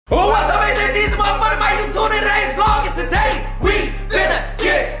today we finna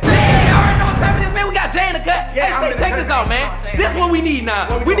get lit. Y'all already know what time it is, man. We got Jay in the cut. Yeah, hey, check this out, man. This is what we need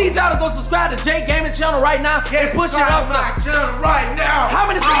now. We need y'all to go subscribe to Jay Gaming channel right now and push it up to my channel right now. How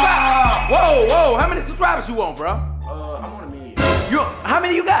many subscribers? Whoa, how many subscribers you want, bro? I'm on a million. How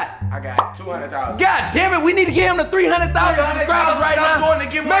many you got? I got 200,000. God damn it, we need to get him to 300,000 subscribers right now.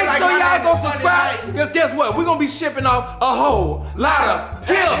 Make sure y'all go subscribe. Because guess what? We're going to be shipping off a whole lot of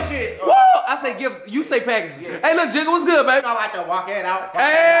gifts. Whoa! I say gifts, you say packages. Yeah. Hey, look, Jigga, what's good, baby? I like to walk it out.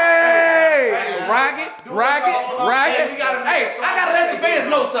 Hey! Rocket. Hey, I got to let the fans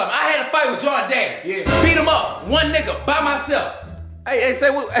know something. I had a fight with John Dad. Yeah. Beat him up. One nigga by myself. Hey, say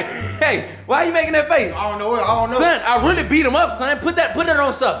what? Hey, why are you making that face? I don't know. Son, I really beat him up, son. Put it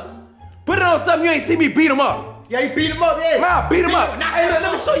on something. Put it on something. You ain't see me beat him up. Yeah, you beat him up, yeah. Man, I beat him up. Hey, look,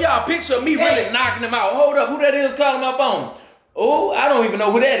 let me show y'all a picture of me really knocking him out. Hold up, who that is calling my phone? Oh, I don't even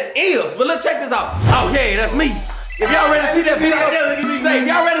know who that is. But look, check this out. Oh, yeah, that's me. If y'all ready to see that video, if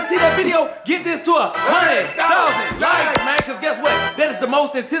y'all ready to see that video, get this to 100,000 likes, man. Because guess what? That is the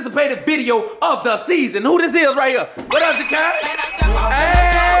most anticipated video of the season. Who this is right here? What up, Jakari?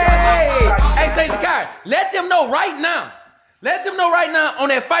 Hey, say Jakari, let them know right now. Let them know right now on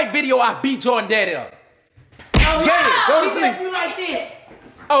that fight video I beat Jordan Daddy up. Go to sleep.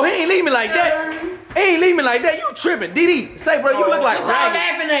 Oh, he ain't leave me like that. He ain't leave me like that. You tripping, DD? Say, bro, you look like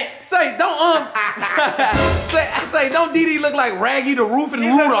Raggy. Say, don't say, don't DD look like Raggy the Roof and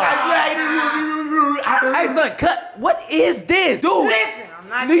Rudolph? Hey, son, cut. What is this, dude? Listen, I'm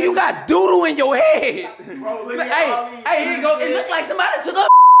not. Dude, you got doodle in your head. Bro, hey, here you go. It looked like somebody took a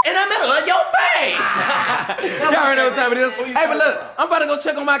in the middle of your face. Y'all already know what time it is. Hey, but look, I'm about to go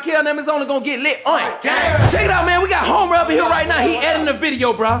check on my kill. Them is only gonna get lit on it. Check it out, man. We got Homer up here right now. He editing the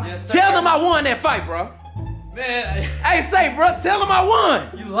video, bro. Tell them I won that fight, bro. Man. Hey, say, bro, tell him I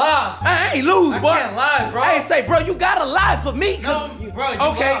won. You lost. I ain't lose, boy. I can't lie, bro. Hey, say, bro, you gotta lie for me. No, bro, you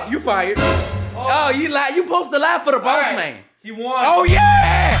okay, lost. you fired. Oh, you lied. You supposed to lie for the boss man. He won. Oh,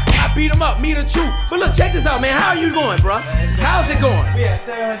 yeah. I beat him up, me the truth. But look, check this out, man. How are you going, bro? How's it going? We at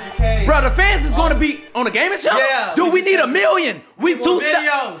 700K. Bro, the fans is going to be on the gaming channel? Yeah. Dude, we need 1 million. We 2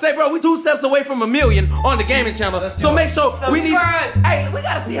 steps. Say, bro, we 2 steps away from 1 million on the gaming channel. So make sure we need. Hey, we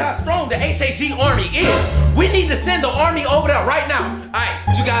got to see how strong the HAG army is. We need to send the army over there right now. All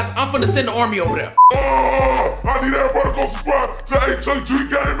right, you guys, I'm finna send the army over there. I need everybody to go subscribe to HAG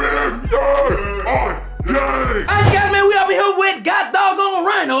Gaming. Yeah. Yay! Alright, guys, man, we over here with God Doggone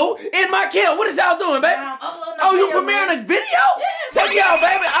Rhino in my kill. What is y'all doing, baby? Oh, you premiering a video? Yeah. Check it out,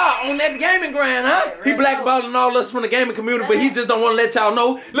 baby. On that gaming grind, huh? He blackballing all us from the gaming community, but he just don't want to let y'all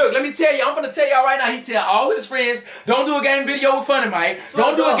know. Look, let me tell you, I'm gonna tell y'all right now. He tell all his friends, don't do a game video with FunnyMike.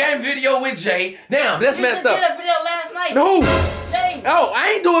 Don't do a game video with Jay. Damn, that's messed up. You did a video last night. No. Jay. Oh,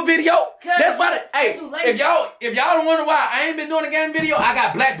 I ain't do a video. That's why. Hey, if y'all don't wonder why I ain't been doing a game video, I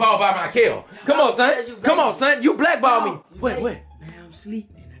got blackballed by my kill. Come on, son. Come on, son. You blackballed me. Wait. Man, I'm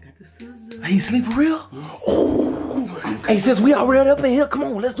sleeping. I got the scissors. He sleep for real? Yes. Oh. Hey, since we already up in here, come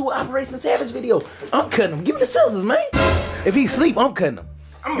on, let's do an Operation Savage video. I'm cutting him. Give me the scissors, man. If he sleep, I'm cutting him.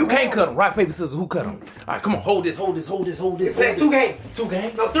 You can't cut him. Rock, paper, scissors. Who cut him? All right, come on. Hold this. Play 2 games. 2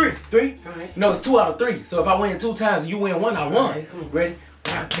 games? No, 3. 3? All right. No, it's 2 out of 3. So if I win 2 times and you win 1, I won. All right, come on. Ready?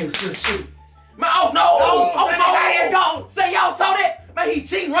 Rock, paper, scissors, shoot. Man, oh no! Say y'all saw that? Man, he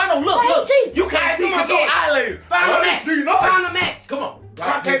cheating. Rhino, look. You can't see because your eyelid. Find a match. Come on.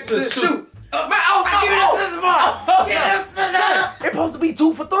 Rock, paper, scissors, shoot. Man, oh no! It's supposed to be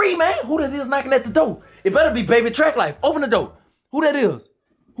 2 for 3, man. Who that is knocking at the door? It better be Baby Track Life. Open the door. Who that is?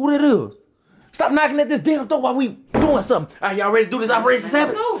 Stop knocking at this damn door while we doing something. All right, y'all ready to do this Operation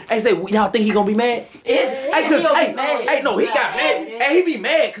 7? Hey, say, y'all think he gonna be mad? Hey, no, he got mad. Hey, he be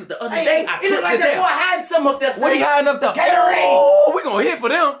mad because the other day I cooked like his that boy hiding some up there. What he hiding up there? Gatorade. Oh, we gonna hit for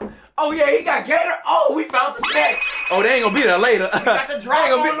them. Oh yeah, he got Gator. Oh, we found the snacks. Oh, they ain't gonna be there later. We got the drop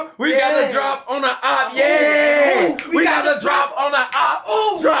on them. We got the drop on the op. Yeah. We got the drop on the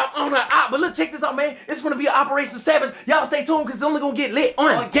op. Drop on the op. But look, check this out, man. It's gonna be an Operation Savage. Y'all stay tuned because it's only gonna get lit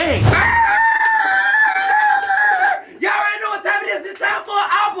on game. Y'all already know what time it is. It's time for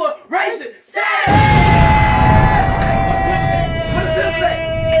Operation Savage. What does it say?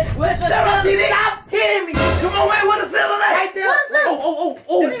 Shut up, DD. Stop hitting me. Come on, man. What does it say? Right there. Oh.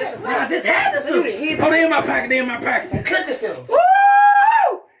 I just had the scissors. Oh, they in my pocket. Cut yourself. Woo!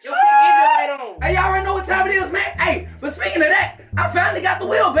 Your light on. Hey, y'all already know what time it is, man. Hey, but speaking of that, I finally got the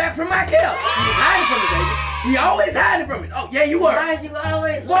wheel back from my kill. He was hiding from me, baby. He always hiding from me. Oh, yeah, you were. You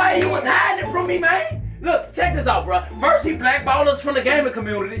always Boy, you was hiding from me, man. look, check this out, bro. First he blackballed us from the gaming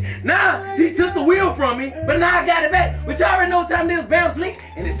community. Now he took the wheel from me, but now I got it back. But y'all already know what time it is, Bam Sleep,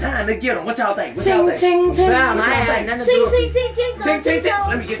 and it's time to get him. What y'all think? What y'all think? Ching, ching, Bam, what y'all think? ching, ching, ching, Ching, ching, ching.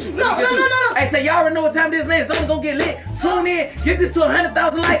 Let me get you. No. Hey, say y'all already know what time it is, man. Something's gonna get lit. Tune in. Get this to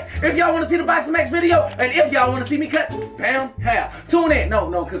 100,000 likes if y'all want to see the Boxing Max video, and if y'all want to see me cut Bam hair. Tune in.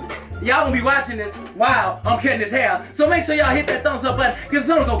 No, cause y'all gonna be watching this while I'm cutting his hair. So make sure y'all hit that thumbs up button, cause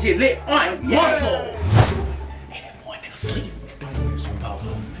something's gonna get lit on muscle. Hey, that boy nigga sleep. Don't mess with him.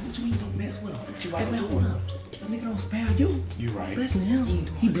 What you mean don't mess with him? What you right now? Hold up. Nigga don't spare you. You right. Listen to him.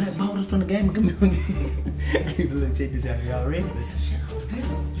 He blackballed us from the gaming community. Hey, look, check this out. Y'all ready? Listen, shut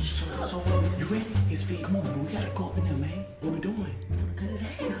up. So, you ready? His feet. Come on, man. We gotta go up in there, man. What we doing? We gonna cut his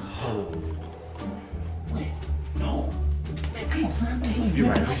hair. Oh. What? No. Man, come on, son. Man, you're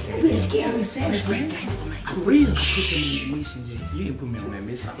right. I'm scared. I'm scared. For real. I put them in the mission, Jay. You didn't put me on that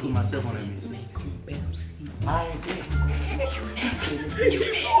mission. I put myself on that mission. I ain't good. You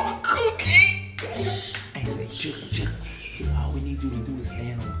cookie. Hey, say chill. All we need you to do is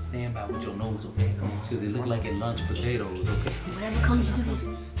stand by with your nose, okay? Cause it look like it lunch potatoes, okay? Whatever comes to this.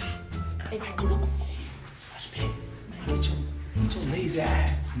 Hey, come on. Watch pants, man. Get your lazy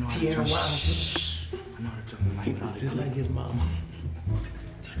eye. Tierra Wild. I know how to talk like just like his mama.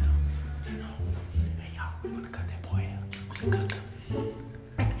 Turn on. Hey, y'all, we're gonna cut that boy out. Cut.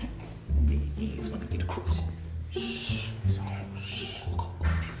 He's gonna get the crew. Shh. It's all right. Go.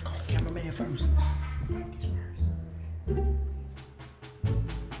 Cameraman first.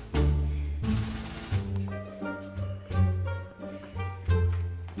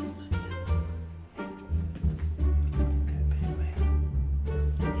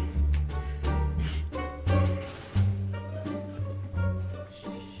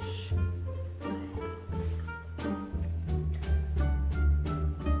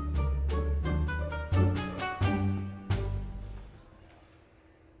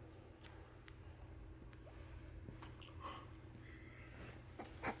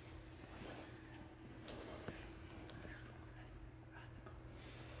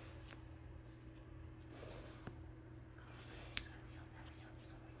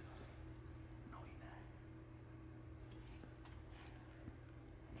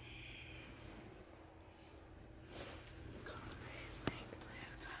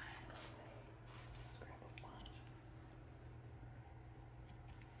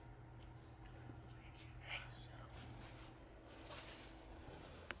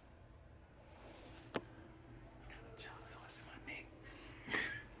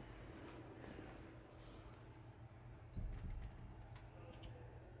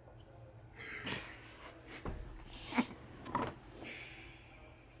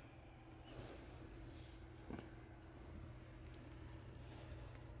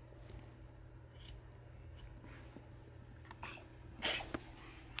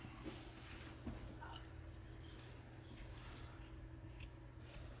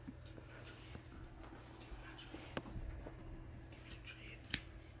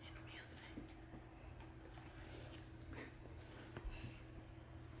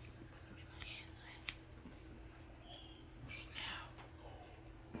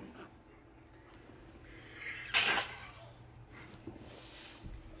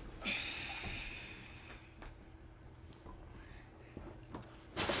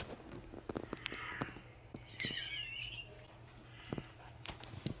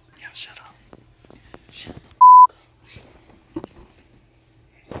 Shut up. Shut the f up.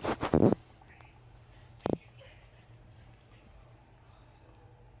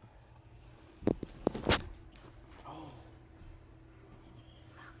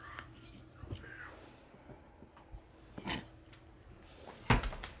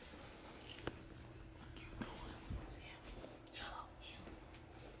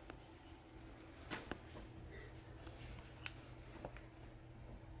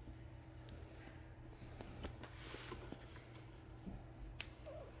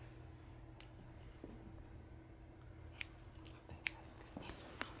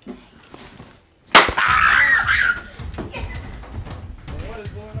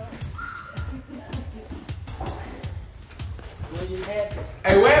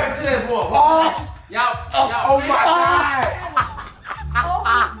 Hey, what happened to that boy? Y'all, oh my God!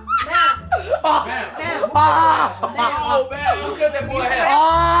 Bam. Bam, who cut that boy hair?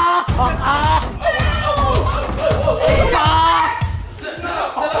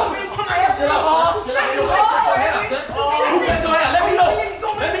 Who cut your hair? Let me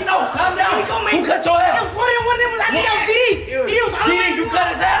know. Calm down. Who cut your hair? One of them was like, Diddy, you cut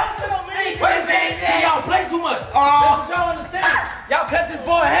his hair? Wait a minute. See, y'all play too much. That's what y'all understand. Y'all cut this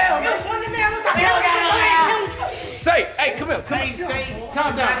boy hair, man. one of them was like,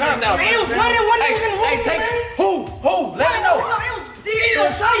 Calm down, calm down. Man, it was one of them was in the Hey, movie, take man. who? Let me know. It was Diddy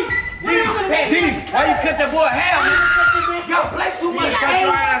or Trey. Diddy, why you cut that boy hair, man? Y'all play too much. That's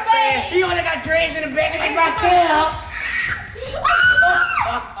what I'm saying. He only got dreads in the back of his tail.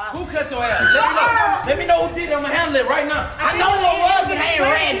 Who cut your hair? Let me know who did it. I'ma handle it right now. I know who it was, but I ain't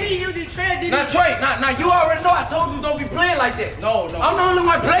ready. Now Trey, now you already know I told you don't be playing like that. No. I'm the only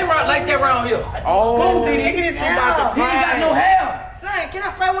one play like that around here. Oh, Diddy. look at his hair. He ain't got no hair. Son, can I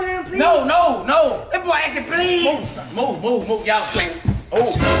fight one of them, please? No. That boy acting please. Move, son. Move. Y'all play. Oh.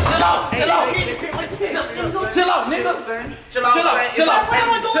 Chill out, nigga. Chill out. What I'm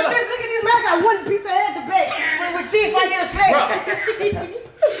gonna do with this? Look at this man. I got one piece of head to back with this right here his face.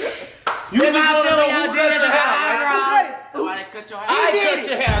 You just want to know who cut your hair. Nobody cut your hair. I cut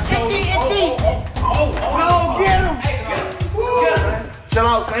your hair, Joe. Oh, get him. Chill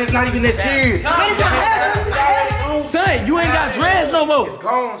out, son. It's not even that serious. Son, you ain't got dreads no more. It's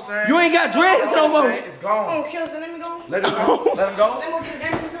gone, son. You ain't got dreads no more. It's gone. Oh, kill, so let me go. Let him go. Let him go. Let me go get his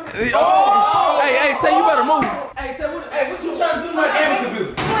damn computer. Hey, say you better move. Hey, say what you trying to do to my gaming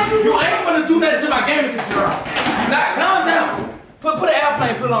computer? You ain't gonna do that to my gaming computer. Now, calm down. Put an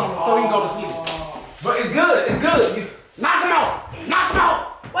airplane on so he can go to sleep. But it's good. Knock him out.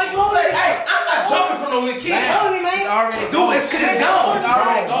 Wait, you hold me? Hey, I'm not jumping from no little kid. Hold me, man. Dude, it's gone. It's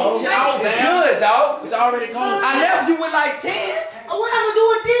already gone. It's good, dog. It's already gone. I left you with like 10. What I'm gonna do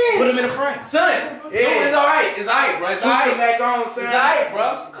with this? Put him in the front. Son, dude, it's alright. It's alright, bro. It's alright. Back on, son. It's alright,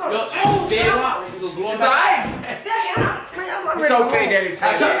 bro. It's alright. It's okay, Daddy.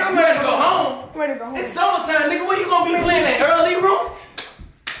 I'm ready to go home. It's summertime, nigga. Where you gonna be playing that early room?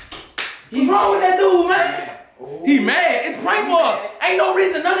 What's wrong with that dude, man? He mad. It's prank wars. Ain't no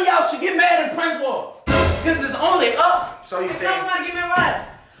reason none of y'all should get mad at prank wars. Cause it's only up. So you saying? Somebody give me a ride.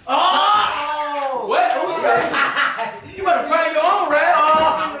 Oh! What? You better find your own ride.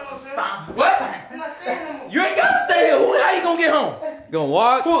 What? I'm not staying no more. You ain't gotta stay here. How you gonna get home? Gonna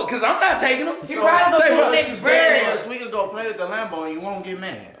walk? Cool, cause I'm not taking him. He probably Say gonna what? do You next said bird. this, we could go play with the Lambo and you won't get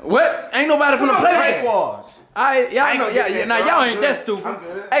mad. What? Ain't nobody finna play Prank that. wars. Y'all know, now y'all ain't that stupid. I'm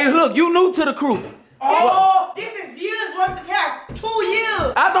good. Hey, look, you new to the crew. Oh, this is years worth of hair. 2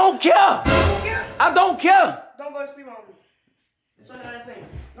 years. I don't care. I don't care. Don't go to sleep on me. That's what I'm saying.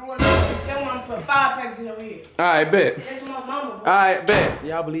 Don't go to sleep. They want to put 5 packs in your head. All right, bet. That's what my mama. All right, bet.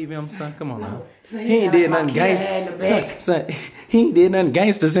 Y'all believe him, son? Come on now. He ain't did nothing gangster. Son, he ain't did nothing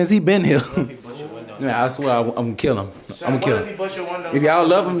gangster since he been here. Nah, I swear I'm gonna kill him. I'm gonna kill him. If y'all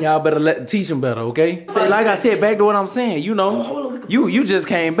love him, y'all better teach him better, okay? Say, like I said, back to what I'm saying. You know, you just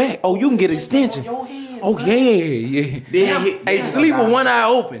came back. Oh, you can get extension. Oh yeah. Hey, sleep with one eye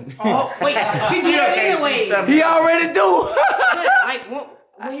open. Oh, wait. He did it anyway. He already do. Like,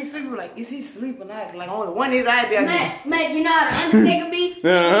 when he sleeping, like, is he sleeping? Like, only one of his eyes be out there. Matt, you know how the Undertaker be?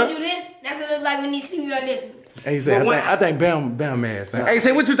 Uh-huh. When he do this, that's what it look like when he sleep like this. Hey, say, I think Bam mad. Son. Hey,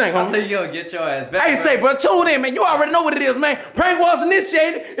 say, what you think, I homie? think you gonna get your ass back. Hey, say, bro, tune in, man. You already know what it is, man. Prank wars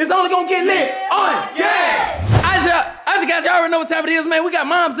initiated. It's only gonna get lit on game. Aisha, guys, y'all already know what time it is, man. We got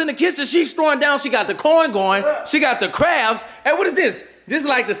moms in the kitchen. She's throwing down. She got the corn going. She got the crabs. Hey, what is this? This is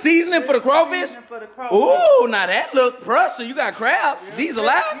like the seasoning for the crawfish? Ooh, now that look pressure. You got crabs. These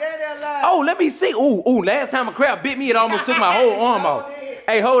alive? Yeah, they're alive. Oh, let me see. Ooh, last time a crab bit me, it almost took my whole arm off.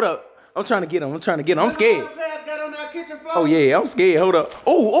 Hey, hold up. I'm trying to get him. I'm scared. Oh, yeah, I'm scared. Hold up.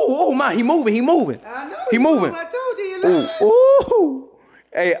 Oh, man, he moving. I know. He moving. I told you, you lied. Ooh.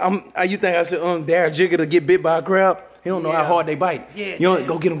 Hey, you think I should dare Jigger to get bit by a crab? He don't know how hard they bite. Yeah. You know,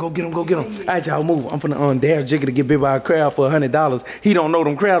 go get him. All right, y'all move. I'm finna dare Jigger to get bit by a crab for $100. He don't know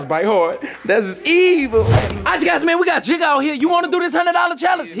them crabs bite hard. That's just evil. All right, guys, man, we got Jigger out here. You want to do this $100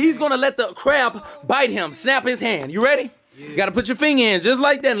 challenge? He's gonna let the crab bite him. Snap his hand. You ready? You gotta put your finger in just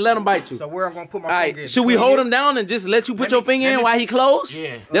like that and let him bite you. So where I'm gonna put my finger in? Alright, should we hold him down and just let you put your finger in while he closed?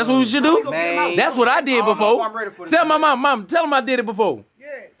 Yeah. That's what we should do? Man. That's what I did before. I'm ready for this. Tell my mom, tell him I did it before. Yeah.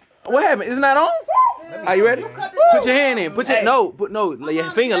 What happened? Isn't that on? Are you ready? Put your hand in. Put your lay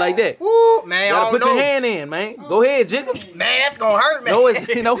your finger like that. Ooh, man, You gotta put your hand in, man. Go ahead, Jigger. Man, that's gonna hurt, man. No,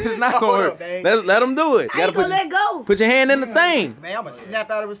 it's not gonna hurt. Let him do it. I ain't gonna let go. Put your hand in the thing. Man, I'm gonna snap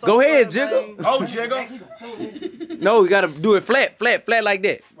out of it. Go ahead, Jigger. Oh, Jigger. No, you gotta do it flat like that. Like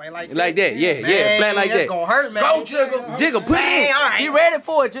that, yeah, flat like that. That's gonna hurt, man. Go, Jigger. Jigger, put it in. All right. You ready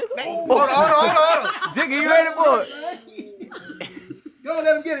for it, Jigger? Hold on. Jigger, you ready for it? Don't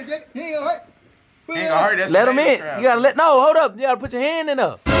let him get it, Jigger. He ain't gonna hurt. Ain't gonna hurt. That's let him in. You gotta hold up. You gotta put your hand in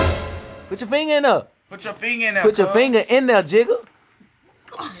there. Put your finger in there. Put your finger in there. Put your finger in there, Jigger.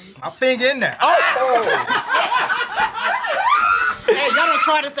 My finger in there. Oh. Hey, y'all don't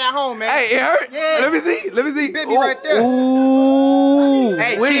try this at home, man. Hey, it hurt? Yeah. Let me see. Bit me right there. Ooh. Ooh,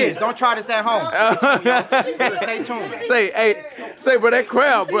 Hey, kids, don't try this at home. Stay tuned. Say, bro, that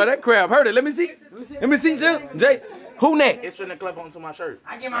crab, heard it. Let me see, Jay. Who next? It's finna clip onto my shirt.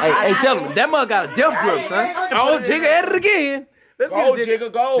 Hey, tell him that mug got a death grip, son. Oh, Jigga at it again. Let's get it,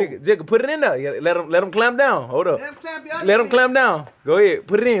 Jigga. Go. Jigga, put it in there. Yeah, let him clamp down. Hold up. Let him clamp down. Go ahead.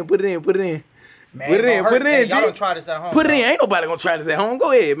 Put it in. Man, put it in, y'all don't try this at home. Put it in. Ain't nobody gonna try this at home.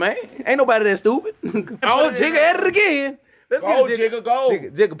 Go ahead, man. Ain't nobody that stupid. Oh, Jigga at it again. Let's get it, Jigga, go.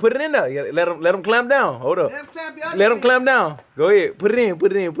 Jigga, put it in there. Yeah, let him clamp down. Hold up. Let him clamp down. Go ahead. Put it in.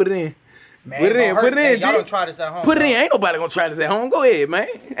 Man, Put it in, y'all don't try this at home. Put it in. Ain't nobody gonna try this at home. Go ahead, man.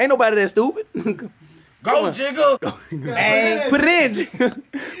 Ain't nobody that stupid. Go, Jigga. Man. Put it in, Jigga.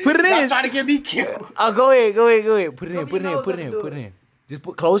 Put it in. Y'all trying to get me killed. Oh, go ahead. Put it in. Just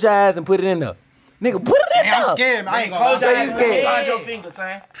close your eyes and put it in there. Nigga, put it in there. I'm scared, man. I ain't gonna Close your eyes. Close your fingers,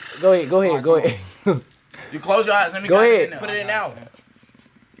 son. Go ahead. You close your eyes. Let me go ahead. Put it in now.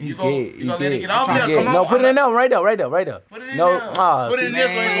 He's scared. You gonna let it get off there? Come on. No, put it in there. Right there. Put it in there. Oh, put it in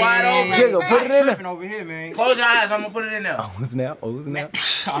this one. It's wide open. Jigga, put it in there. Over here, man. Close your eyes. I'm gonna put it in there. Oh, snap.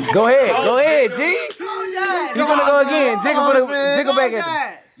 Go ahead, G. You gonna go again. Jigga back at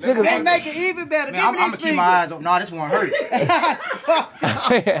him. They make it even better. Man, I'm gonna keep my eyes open. No, this one hurt.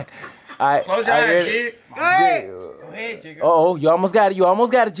 All right. Close your eyes, Jig. Go ahead. Go ahead, Jigga. Oh, you almost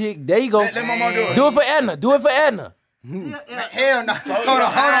got it, Jig. There you go. Let Mama do it. Do it for Edna. Hell no. Hold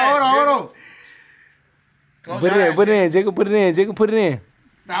on. Put it in, Jigga. Put it in.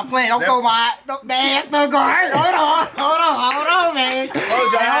 Stop playing. Don't go my man. Don't go hurt. Hold on, man.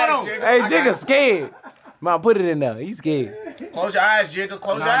 Close your eyes, Jigga. Hey, Jigga scared. Man, put it in there. He's scared. Close your eyes, Jigga.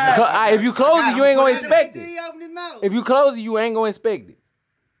 Close your eyes. If you close it, you ain't gonna inspect it. If you close it, you ain't gonna inspect it.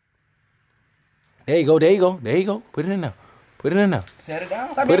 There you go. Put it in there. Set it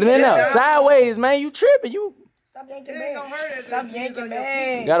down. Put it in there. Sideways, man. You tripping. You Stop yanking back. Stop yanking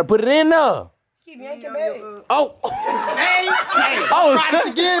back. gotta put it in there. Keep yanking back. Oh. Hey. Oh, Try this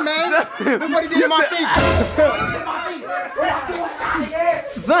again, man. Look what he did to my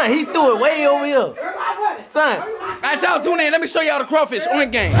feet. Son, he threw it way over here. Son. All right, y'all tune in. Let me show y'all the crawfish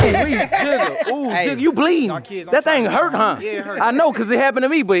on game. Ooh, Jigga. Ooh, Jigga, you bleeding. That thing hurt, huh? Yeah, it hurt. I know, because it happened to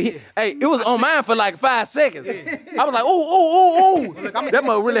me, but it was on mine for like 5 seconds. I was like, ooh. That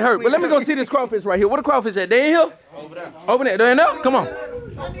must really hurt. But let me go see this crawfish right here. Where the crawfish at? They in here? Over there. They in there? Come on.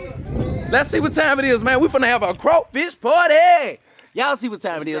 Let's see what time it is, man. We finna have a crawfish party. Y'all see what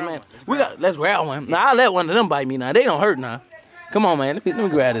time it is, man. Let's grab one. Now, I'll let one of them bite me now. They don't hurt now. Come on, man. Let me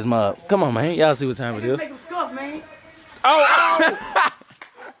grab this mug. Come on, man. Y'all see what time it is. Make them scuff, man. Oh!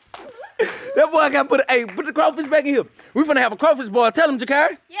 That boy got put the crawfish back in here. We finna have a crawfish boil. Tell him,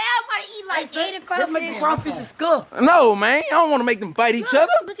 Jakari. Yeah, I'm about to eat like 8 crawfish. Crawfish is scuff. No, man. I don't want to make them fight each other.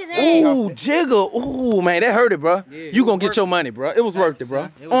 Look at his head. Ooh, Jigga. Ooh, man. That hurt it, bro. Yeah, you gonna get your money, bro. It was worth it, bro.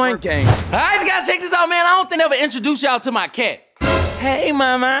 On game. All right, you guys, check this out, man. I don't think I ever introduced y'all to my cat. Hey,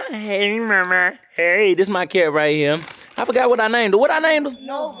 mama. Hey, this is my cat right here. I forgot what I named her. What I named her?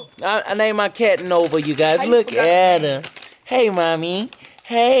 Nova. I named my cat Nova, you guys. Look at her. Hey, mommy.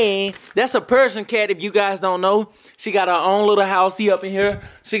 Hey. That's a Persian cat, if you guys don't know. She got her own little housey up in here.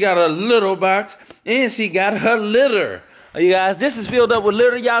 She got her little box. And she got her litter. You guys, this is filled up with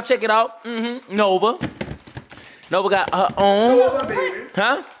litter. Y'all check it out. Nova. Nova got her own. Nova, baby.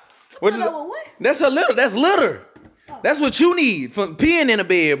 Huh? What is it? What? That's her litter. That's litter. That's what you need for peeing in the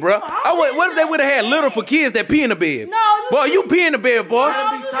bed, bro. What if they would have had litter for kids that pee in the bed? No, boy, you pee in the bed, boy.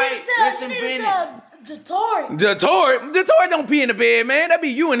 Jatori don't pee in the bed, man. That be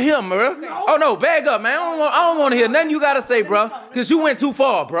you and him, bro. No. Oh no, bag up, man. I don't want to hear nothing you gotta say, bro. Cause you went too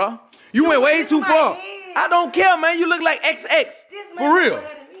far, bro. You went way too far. I don't care, man. You look like XX. For real.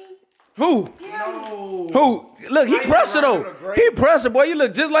 Who? No. Who? Look, he pressure though. He pressure, boy. You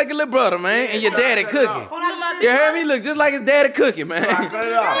look just like your little brother, man. And your daddy cooking. You heard me? Look just like his daddy cooking, man. Tell me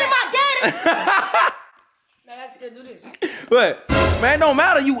my daddy. Now I still do this. But, man, don't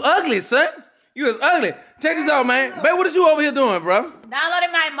matter. You ugly, son. You is ugly. Check this out, man. Babe, what is you over here doing, bro?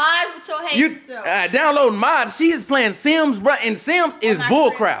 Downloading my mods with your hate self. Downloading mods. She is playing Sims, bro. And Sims is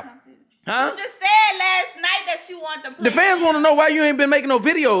bullcrap. Huh? You just said last night that you want to play. The fans want to know why you ain't been making no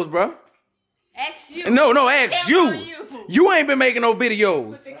videos, bro. Ask you. No, ask you. You ain't been making no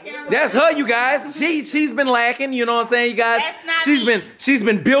videos. That's her, you guys. She's been lacking, you know what I'm saying, you guys? She's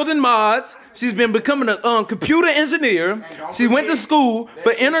been building mods. She's been becoming a computer engineer. She went to school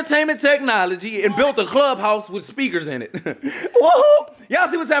for entertainment technology and built a clubhouse with speakers in it. Woohoo! Y'all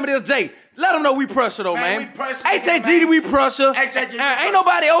see what time it is, Jay? Let them know we pressure though, man. HAG, we pressure. Ain't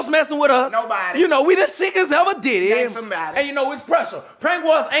nobody else messing with us. Nobody. You know, we the sickest ever did it. Ain't somebody. And you know, it's pressure. Prank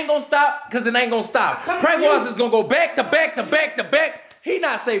Wars ain't gonna stop, because it ain't gonna stop. Prank Wars is gonna go back to back to back to back He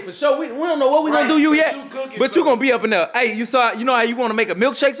not safe for sure. We don't know what we gonna do you yet. But you gonna be up in there. Hey, you know how you wanna make a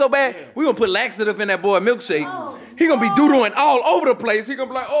milkshake so bad? Yeah. We gonna put laxative in that boy milkshake. Oh. He gonna be doodling all over the place. He gonna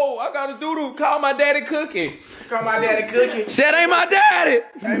be like, oh, I got a doodle. Call my daddy Cookie. Call my daddy Cookie. That ain't my daddy.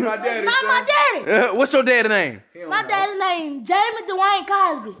 That ain't my daddy. Not my daddy. What's your daddy name? My daddy name Jamie Dwayne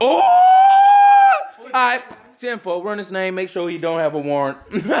Cosby. Oh! All right. 10-4, run his name, make sure he don't have a warrant.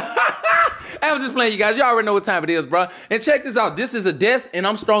 I was just playing, you guys. You already know what time it is, bro. And check this out. This is a desk, and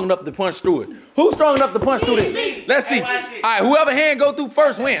I'm strong enough to punch through it. Who's strong enough to punch through this? Let's see. All right, whoever hand go through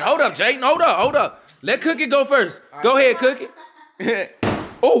first win. Hold up, Jayden. Hold up. Let Cookie go first. Go ahead, Cookie.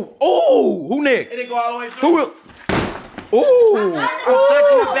 Oh, who next? It didn't go all the way through. Who? Oh. I'm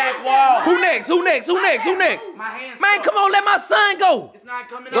touching the back wall. Who next? My hands. Man, come on, let my son go. It's not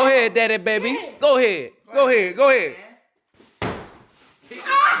coming Go ahead, daddy, baby. Go ahead. Boy,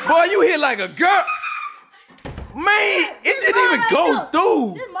 you hit like a girl. Man, it didn't even go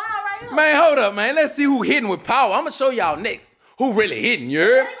through. This mine right here. Man, hold up, man. Let's see who hitting with power. I'm gonna show y'all next who really hitting, you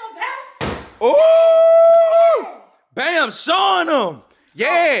heard? Oh! Bam, showing them.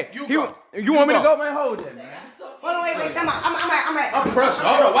 Yeah. You want me to go, man? Hold that, man. Hold on, wait, time out. I'm at. I'm pressure.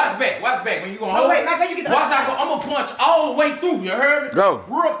 Hold on, watch back. When you gonna hold? Wait, matter of fact, you get the. Watch, I'm gonna punch all the way through. You heard me? Go.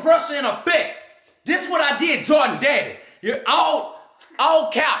 Real pressure in effect. This what I did, Jordan Daddy. You're all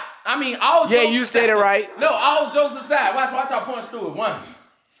cap. I mean, all jokes. Yeah, you said it right. No, all jokes aside. Watch I punch through it. 1,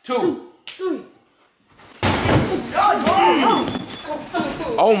 2, 3.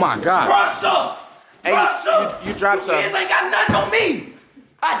 Oh my God. Pressure. Hey, Pressure. you dropped some. Kids ain't got nothing on me.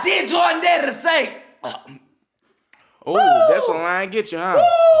 I did Jordan Daddy the same. Oh, that's a line get you, huh?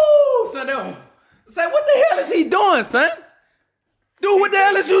 Woo! Son, say, what the hell is he doing, son? Dude, what the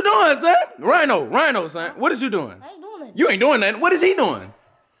hell is you doing, son? Rhino, son. What is you doing? I ain't doing it. You ain't doing nothing. What is he doing?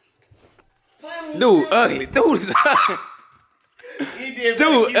 Dude, ugly. Dude is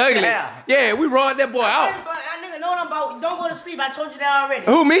Dude, ugly. Yeah, we rolled that boy out. I nigga know what I'm about. Don't go to sleep. I told you that already.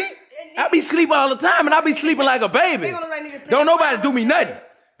 Who, me? I be sleeping all the time, and I be sleeping like a baby. Don't nobody do me nothing.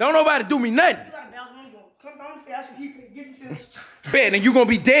 You got a bathroom. Come downstairs so he can get some sense. Bet, and you gonna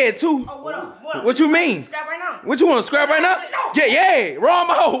be dead too. Oh, what up? What you mean? Scrap right now. What you want to scrap right now? Yeah, wrong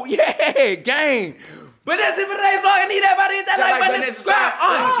mode. Yeah, gang. But that's it for today's vlog. I need everybody to hit that like button and subscribe.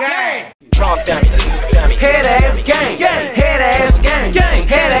 Gang. Head ass gang. Head ass gang.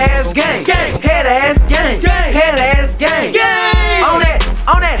 Head ass gang. Head ass gang. Head ass gang.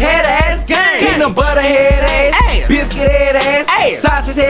 On that head ass gang. Peanut butter head ass. Biscuit head ass. Sausage head